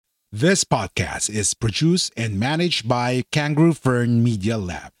This podcast is produced and managed by Kangaroo Fern Media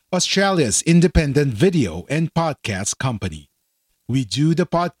Lab, Australia's independent video and podcast company. We do the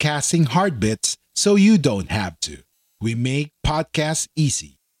podcasting hard bits so you don't have to. We make podcasts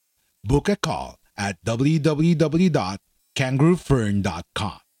easy. Book a call at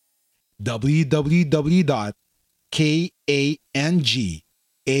www.kangaroofern.com.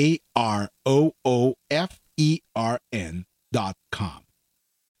 www.kangaroofern.com.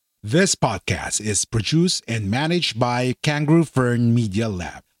 This podcast is produced and managed by Kangaroo Fern Media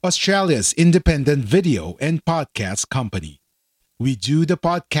Lab, Australia's independent video and podcast company. We do the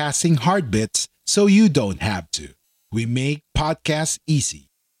podcasting hard bits so you don't have to. We make podcasts easy.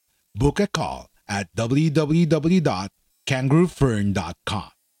 Book a call at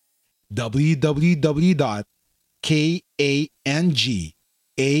www.kangaroofern.com.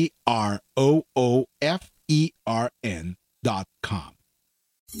 www.kangaroofern.com.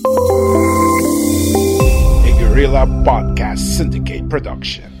 A Guerrilla Podcast Syndicate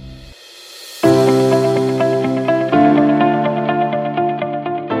production.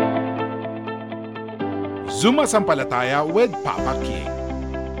 Zuma Sampalataya with Papa King.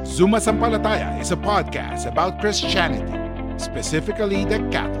 Zuma Sampalataya is a podcast about Christianity, specifically the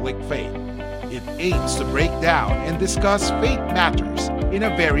Catholic faith. It aims to break down and discuss faith matters in a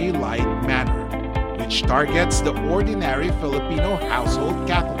very light manner, which targets the ordinary Filipino household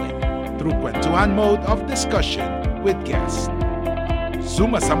Catholic through kwentuhan mode of discussion with guests.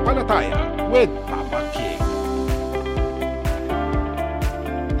 Zuma Sampalataya with Papa King.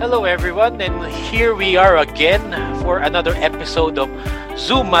 Hello everyone, and here we are again for another episode of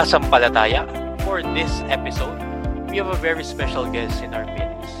Zuma Sampalataya. For this episode, we have a very special guest in our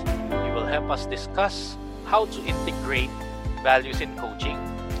midst. He will help us discuss how to integrate values in coaching.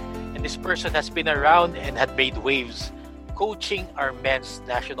 And this person has been around and had made waves coaching our men's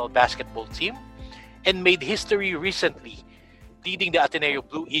national basketball team and made history recently, leading the Ateneo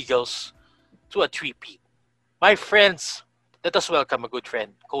Blue Eagles to a three-peat. My friends, let us welcome a good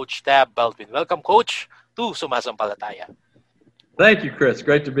friend, Coach Tab Baldwin. Welcome, Coach, to Sumasampalataya. Thank you, Chris.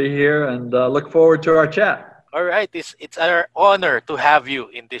 Great to be here and look forward to our chat. All right. It's our honor to have you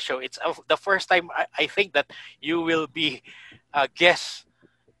in this show. It's the first time I think that you will be a guest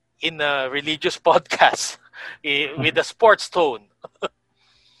in a religious podcast with a sports tone.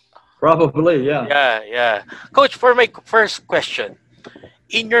 Probably, yeah. Yeah. Coach, for my first question,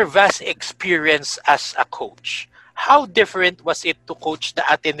 in your vast experience as a coach, how different was it to coach the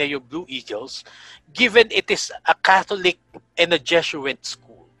Ateneo Blue Eagles, given it is a Catholic and a Jesuit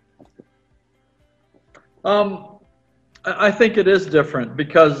school? I think it is different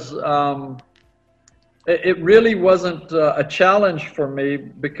because it really wasn't a challenge for me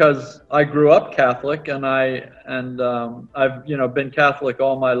because I grew up Catholic and I've been Catholic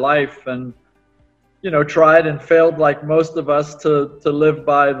all my life and tried and failed like most of us to live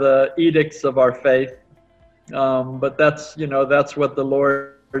by the edicts of our faith. But that's what the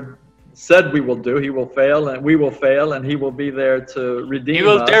Lord said we will do. He will fail and we will fail and he will be there to redeem us. He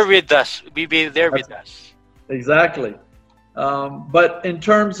will there with us. Be there with us. Exactly. But in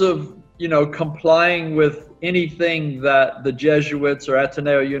terms of, complying with anything that the Jesuits or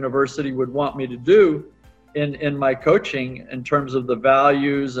Ateneo University would want me to do in my coaching in terms of the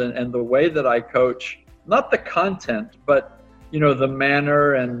values and the way that I coach, not the content, but, the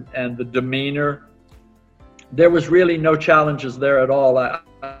manner and the demeanor, there was really no challenges there at all.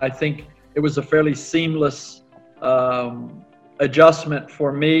 I think it was a fairly seamless adjustment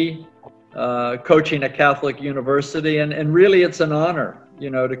for me, coaching a Catholic university. And really it's an honor,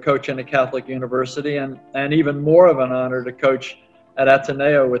 to coach in a Catholic university and even more of an honor to coach at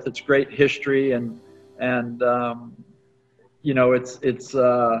Ateneo with its great history and it's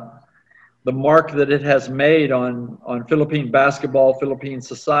the mark that it has made on Philippine basketball, Philippine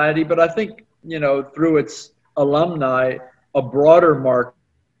society. But I think, through its alumni, a broader mark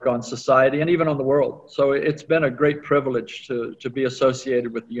on society and even on the world. So it's been a great privilege to be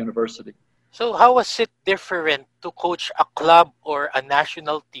associated with the university. So how was it different to coach a club or a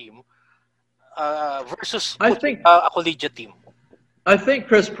national team versus a collegiate team? I think,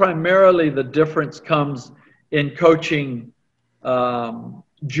 Chris, primarily the difference comes in coaching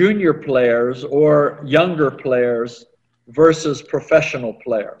junior players or younger players versus professional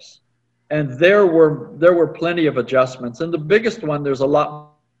players. And there were plenty of adjustments. And the biggest one, there's a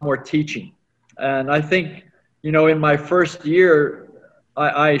lot more teaching. And I think, in my first year,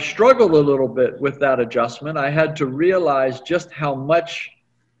 I struggled a little bit with that adjustment. I had to realize just how much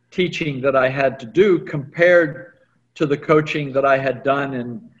teaching that I had to do compared to the coaching that I had done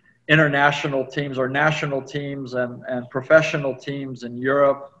in international teams or national teams and professional teams in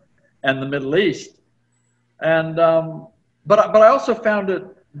Europe and the Middle East. And but I also found it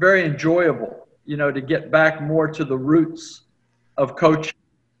very enjoyable, you know, to get back more to the roots of coaching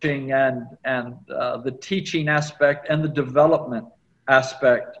and the teaching aspect and the development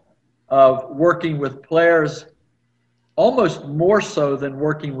aspect of working with players, almost more so than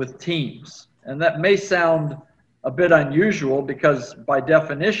working with teams. And that may sound a bit unusual because by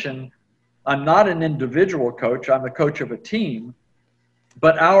definition, I'm not an individual coach, I'm a coach of a team.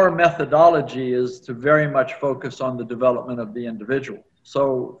 But our methodology is to very much focus on the development of the individual.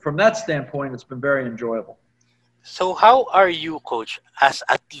 So from that standpoint, it's been very enjoyable. So how are you, Coach, as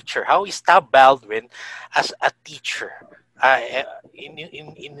a teacher? How is Tab Baldwin as a teacher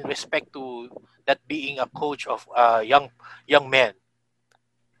in respect to that being a coach of young men?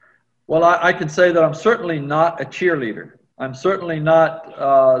 Well, I can say that I'm certainly not a cheerleader. I'm certainly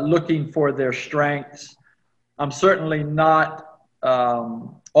not looking for their strengths. I'm certainly not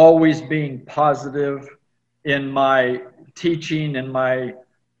always being positive in my teaching and my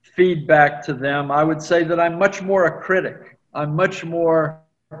feedback to them. I would say that I'm much more a critic. I'm much more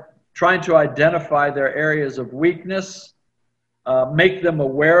trying to identify their areas of weakness, make them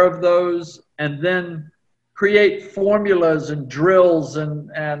aware of those, and then create formulas and drills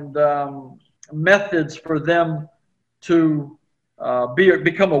and methods for them to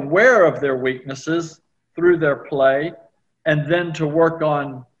become aware of their weaknesses through their play, and then to work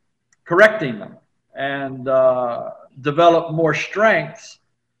on correcting them and develop more strengths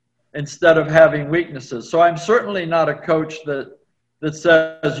instead of having weaknesses. So I'm certainly not a coach that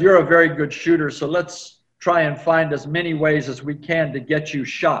says, you're a very good shooter, so let's try and find as many ways as we can to get you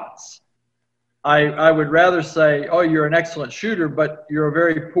shots. I would rather say, oh, you're an excellent shooter, but you're a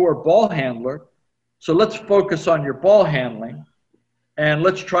very poor ball handler, so let's focus on your ball handling. And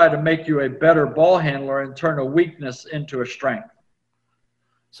let's try to make you a better ball handler and turn a weakness into a strength.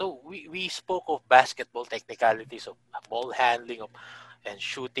 So we spoke of basketball technicalities, of ball handling and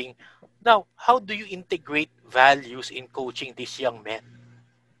shooting. Now, how do you integrate values in coaching these young men?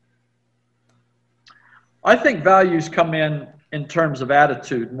 I think values come in terms of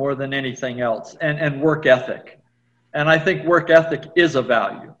attitude more than anything else, and work ethic. And I think work ethic is a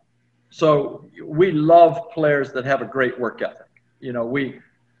value. So we love players that have a great work ethic. You know,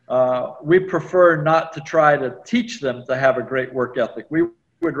 we prefer not to try to teach them to have a great work ethic. We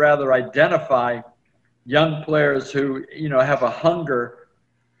would rather identify young players who, you know, have a hunger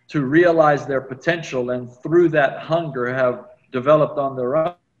to realize their potential, and through that hunger have developed on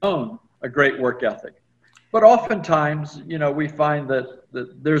their own a great work ethic. But oftentimes, you know, we find that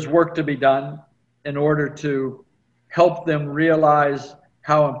there's work to be done in order to help them realize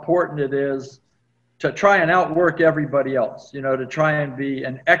how important it is to try and outwork everybody else, you know, to try and be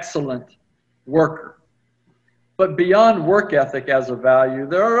an excellent worker. But beyond work ethic as a value,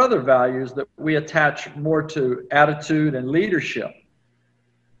 there are other values that we attach more to attitude and leadership.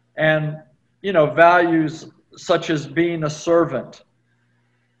 And, you know, values such as being a servant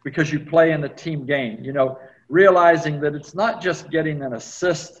because you play in a team game, you know, realizing that it's not just getting an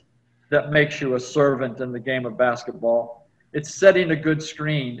assist that makes you a servant in the game of basketball. It's setting a good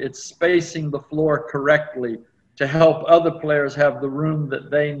screen. It's spacing the floor correctly to help other players have the room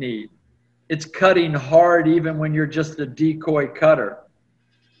that they need. It's cutting hard even when you're just a decoy cutter.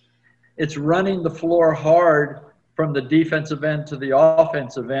 It's running the floor hard from the defensive end to the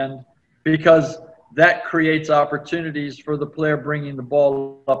offensive end, because that creates opportunities for the player bringing the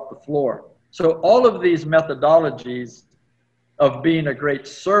ball up the floor. So all of these methodologies of being a great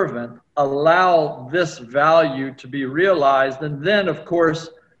servant allow this value to be realized. And then, of course,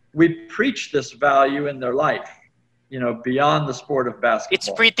 we preach this value in their life, you know, beyond the sport of basketball. It's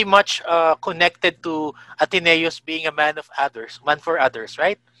pretty much connected to Ateneo's being a man for others,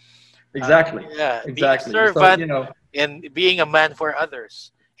 right? Exactly. Exactly. Being a servant, so, you know, and being a man for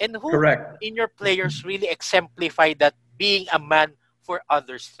others. And who correct. in your players really exemplify that being a man for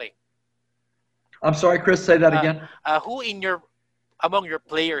others thing? I'm sorry, Chris, say that again. Who among your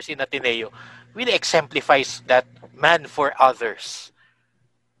players in Ateneo really exemplifies that man for others?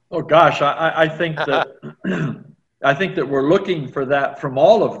 Oh gosh, I think that I think that we're looking for that from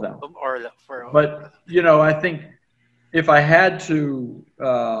all of them. But you know, I think if I had to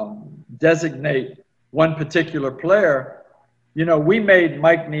designate one particular player, you know, we made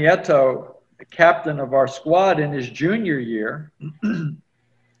Mike Nieto the captain of our squad in his junior year,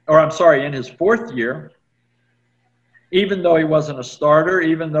 or I'm sorry, in his fourth year, even though he wasn't a starter,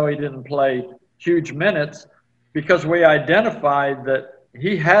 even though he didn't play huge minutes, because we identified that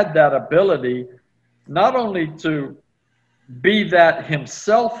he had that ability not only to be that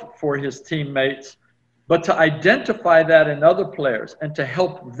himself for his teammates, but to identify that in other players and to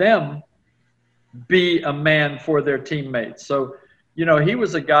help them be a man for their teammates. So, you know, he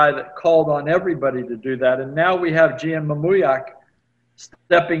was a guy that called on everybody to do that. And now we have Gian Mamuyak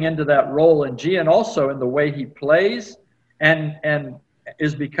stepping into that role. And Gian also in the way he plays and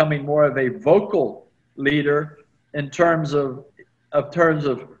is becoming more of a vocal leader in terms of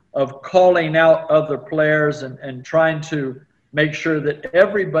calling out other players and trying to make sure that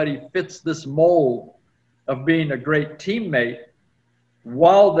everybody fits this mold of being a great teammate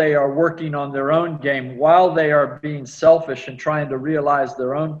while they are working on their own game, while they are being selfish and trying to realize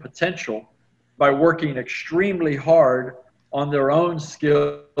their own potential by working extremely hard on their own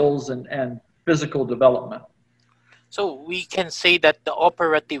skills and physical development. So we can say that the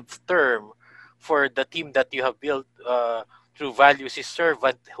operative term for the team that you have built through values is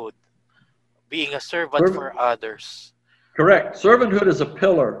servanthood, being a servant for others. Correct. Servanthood is a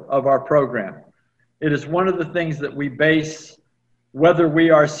pillar of our program. It is one of the things that we base whether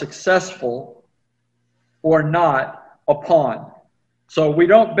we are successful or not upon. So we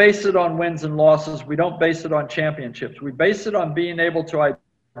don't base it on wins and losses. We don't base it on championships. We base it on being able to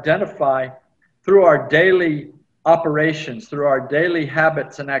identify through our daily operations, through our daily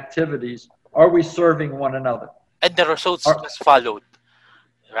habits and activities, are we serving one another? And the results just followed,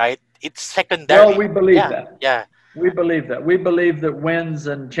 right? It's secondary. Well, we believe that. Yeah. We believe that. We believe that wins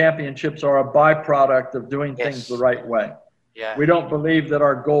and championships are a byproduct of doing things the right way. Yeah. We don't believe that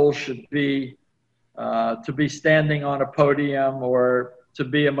our goal should be to be standing on a podium or to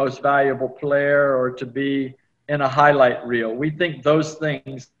be a most valuable player or to be in a highlight reel. We think those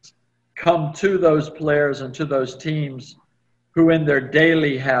things come to those players and to those teams who in their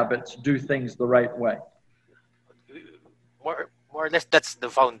daily habits do things the right way. More or less, that's the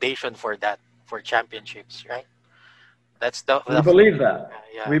foundation for that, for championships, right? That's we believe that.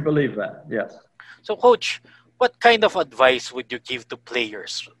 Yeah. We believe that, yes. So, Coach, what kind of advice would you give to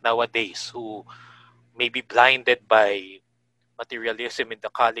players nowadays who may be blinded by materialism in the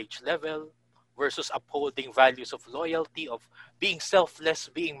college level versus upholding values of loyalty, of being selfless,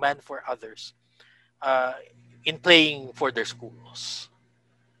 being man for others in playing for their schools?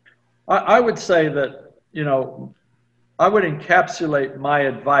 I would say that, you know, I would encapsulate my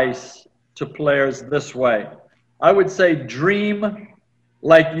advice to players this way. I would say dream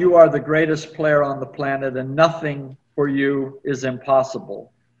like you are the greatest player on the planet and nothing for you is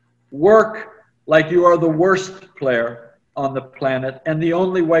impossible. Work like you are the worst player on the planet, and the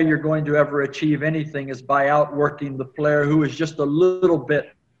only way you're going to ever achieve anything is by outworking the player who is just a little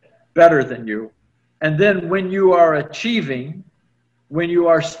bit better than you. And then when you are achieving, when you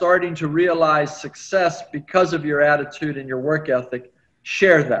are starting to realize success because of your attitude and your work ethic,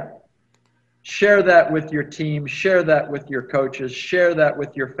 share that. Share that with your team, share that with your coaches, share that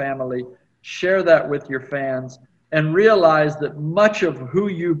with your family, share that with your fans, and realize that much of who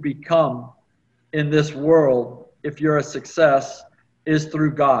you become in this world, if you're a success, is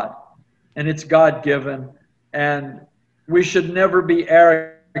through God. And it's God-given, and we should never be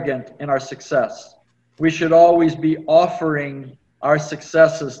arrogant in our success. We should always be offering our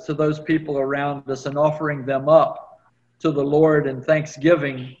successes to those people around us and offering them up to the Lord in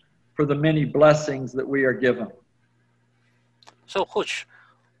thanksgiving for the many blessings that we are given. So, Coach,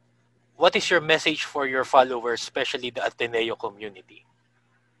 what is your message for your followers, especially the Ateneo community?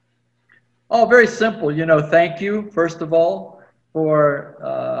 Oh, very simple. You know, thank you, first of all,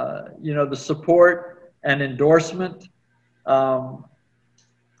 for, you know, the support and endorsement.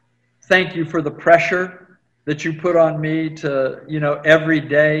 Thank you for the pressure that you put on me to, you know, every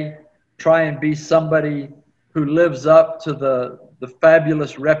day try and be somebody who lives up to the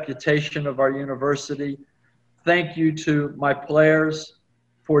fabulous reputation of our university. Thank you to my players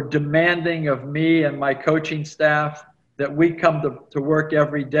for demanding of me and my coaching staff that we come to work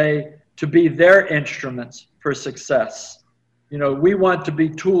every day to be their instruments for success. You know, we want to be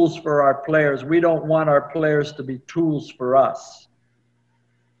tools for our players. We don't want our players to be tools for us.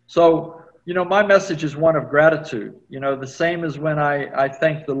 So, you know, my message is one of gratitude. You know, the same as when I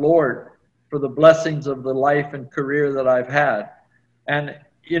thank the Lord for the blessings of the life and career that I've had. And,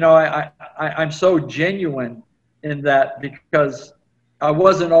 you know, I'm so genuine in that because I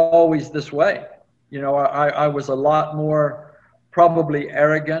wasn't always this way. You know, I was a lot more probably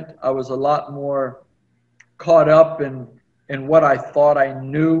arrogant. I was a lot more caught up in what I thought I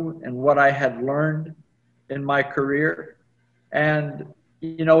knew and what I had learned in my career. And,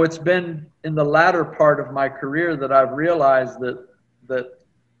 you know, it's been in the latter part of my career that I've realized that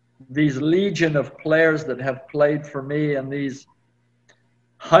these legion of players that have played for me and these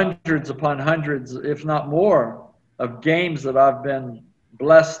hundreds upon hundreds, if not more, of games that I've been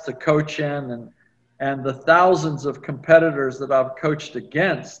blessed to coach in and the thousands of competitors that I've coached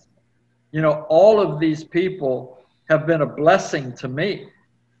against, all of these people have been a blessing to me.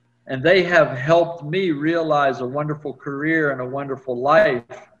 And they have helped me realize a wonderful career and a wonderful life.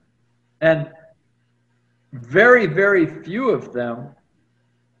 And very, very few of them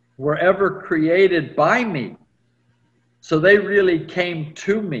were ever created by me. So they really came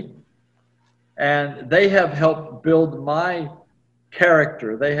to me. And they have helped build my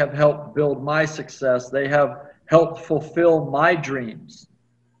character. They have helped build my success. They have helped fulfill my dreams.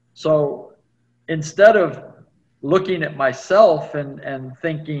 So instead of looking at myself and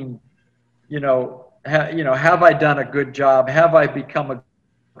thinking, have I done a good job? Have I become a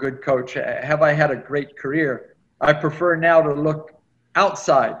good coach? Have I had a great career? I prefer now to look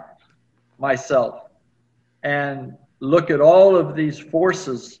outside myself and look at all of these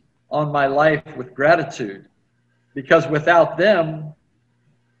forces on my life with gratitude, because without them,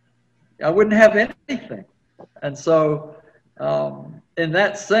 I wouldn't have anything. And so in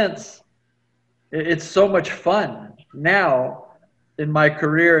that sense, it's so much fun now in my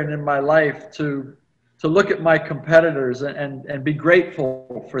career and in my life to look at my competitors and be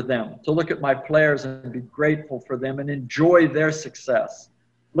grateful for them, to look at my players and be grateful for them and enjoy their success.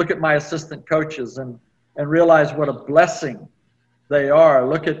 Look at my assistant coaches and realize what a blessing they are.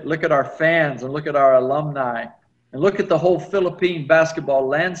 Look at our fans and look at our alumni and look at the whole Philippine basketball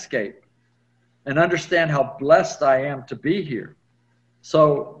landscape and understand how blessed I am to be here.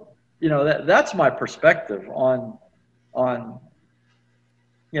 So, that's my perspective on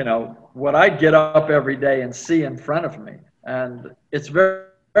what I get up every day and see in front of me. And it's very,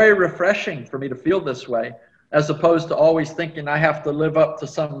 very refreshing for me to feel this way, as opposed to always thinking I have to live up to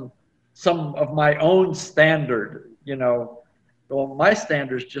some of my own standard. Well, my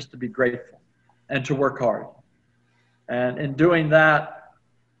standard is just to be grateful and to work hard. And in doing that,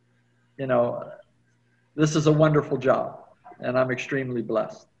 this is a wonderful job, and I'm extremely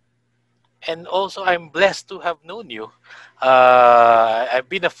blessed. And also, I'm blessed to have known you. I've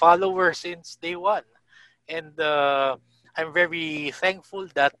been a follower since day one. And I'm very thankful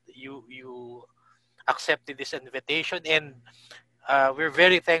that you accepted this invitation. And we're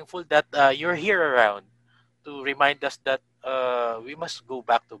very thankful that you're here around to remind us that we must go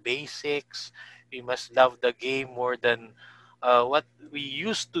back to basics. We must love the game more than what we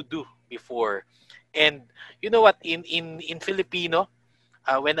used to do before. And you know what? In Filipino,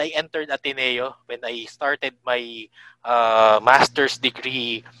 when I entered Ateneo, when I started my master's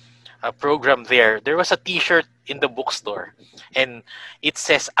degree program there was a T-shirt in the bookstore, and it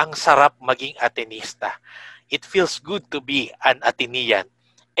says, "Ang sarap maging Atenista." It feels good to be an Atenean,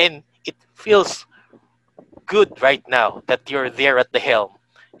 and it feels good right now that you're there at the helm,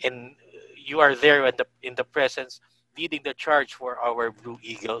 and you are there in the presence, leading the charge for our Blue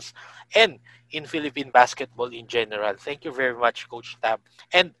Eagles and in Philippine basketball in general. Thank you very much, Coach Tab.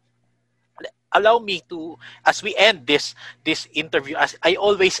 And allow me to, as we end this interview, as I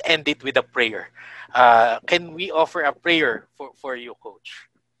always end it with a prayer. Can we offer a prayer for you, Coach?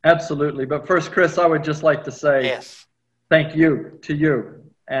 Absolutely. But first, Chris, I would just like to say yes. Thank you to you.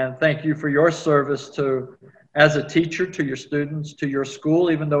 And thank you for your service as a teacher to your students, to your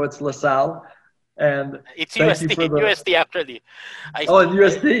school, even though it's LaSalle. And it's USD actually.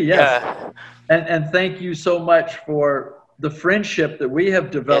 USD, yes. Yeah. And thank you so much for the friendship that we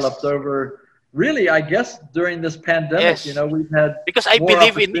have developed over, really, I guess, during this pandemic. Yes. We've had because I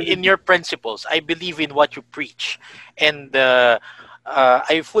believe in your principles. I believe in what you preach, and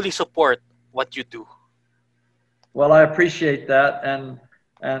I fully support what you do. Well, I appreciate that, and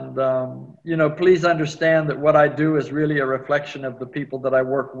please understand that what I do is really a reflection of the people that I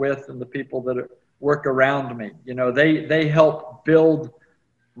work with and the people that work around me. They help build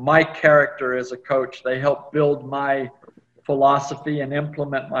my character as a coach. They help build my philosophy and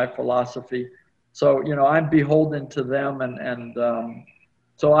implement my philosophy. So, I'm beholden to them, and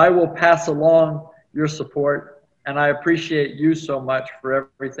so I will pass along your support, and I appreciate you so much for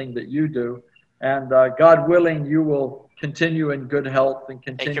everything that you do. And God willing, you will continue in good health and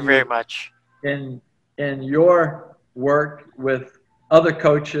continue. Thank you very much. In your work with other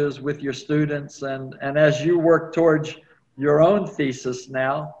coaches, with your students, and as you work towards your own thesis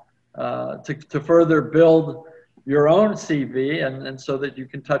now, to further build your own CV and so that you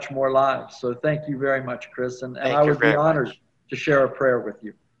can touch more lives. So thank you very much, Chris. And I would be honored to share a prayer with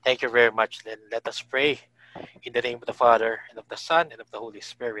you. Thank you very much. Then let us pray. In the name of the Father, and of the Son, and of the Holy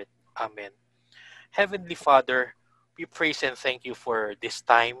Spirit. Amen. Heavenly Father, we praise and thank you for this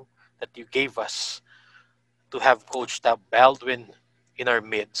time that you gave us to have Coach Tab Baldwin in our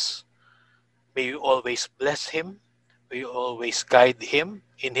midst. May you always bless him. We always guide him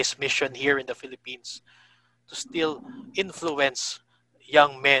in his mission here in the Philippines to still influence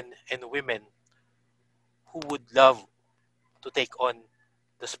young men and women who would love to take on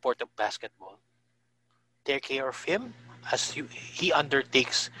the sport of basketball. Take care of him as he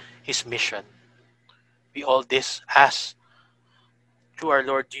undertakes his mission. We all this ask through our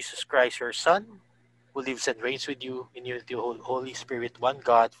Lord Jesus Christ, your Son, who lives and reigns with you in unity of the Holy Spirit, one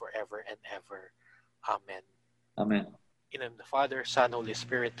God, forever and ever. Amen. Amen. In the name of the Father, Son, Holy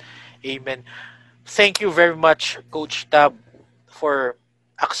Spirit. Amen. Thank you very much, Coach Tab, for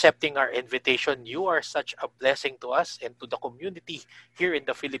accepting our invitation. You are such a blessing to us and to the community here in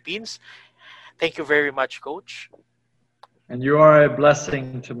the Philippines. Thank you very much, Coach. And you are a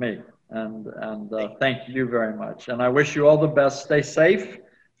blessing to me. And thank you very much. And I wish you all the best. Stay safe,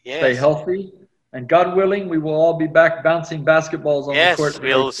 stay healthy, and God willing, we will all be back bouncing basketballs on the court. Yes,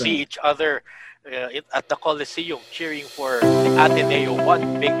 we'll see each other at the Coliseum cheering for the Ateneo,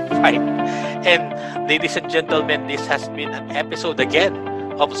 one big fight. And ladies and gentlemen, this has been an episode again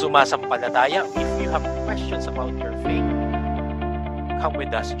of Sumasampalataya. If you have questions about your faith, come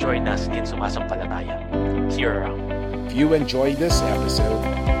with us, join us in Sumasampalataya. See you around. If you enjoyed this episode,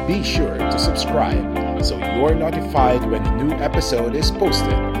 be sure to subscribe so you're notified when a new episode is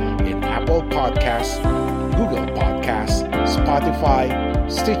posted in Apple Podcasts, Google Podcasts, Spotify,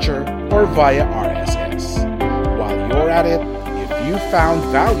 Stitcher, or via RSS. While you're at it, if you found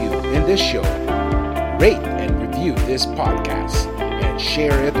value in this show, rate and review this podcast and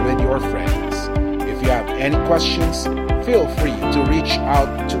share it with your friends. If you have any questions, feel free to reach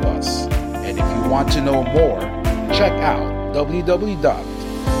out to us. And if you want to know more, check out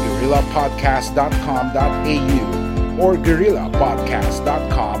www.guerrillapodcast.com.au or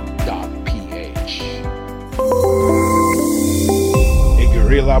guerrillapodcast.com.ph. A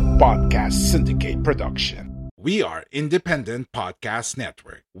Guerrilla Podcast Syndicate production. We are Independent Podcast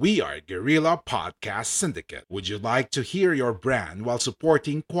Network. We are Guerrilla Podcast Syndicate. Would you like to hear your brand while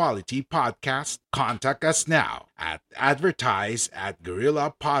supporting quality podcasts? Contact us now at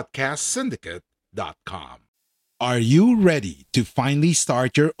advertise@guerrillapodcastsyndicate.com. Are you ready to finally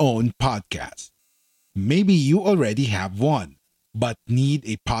start your own podcast? Maybe you already have one, but need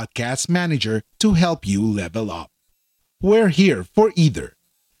a podcast manager to help you level up. We're here for either.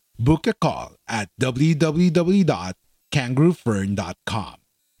 Book a call at www.kangaroofern.com,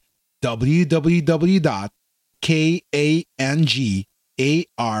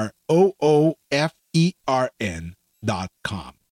 www.kangaroofern.com,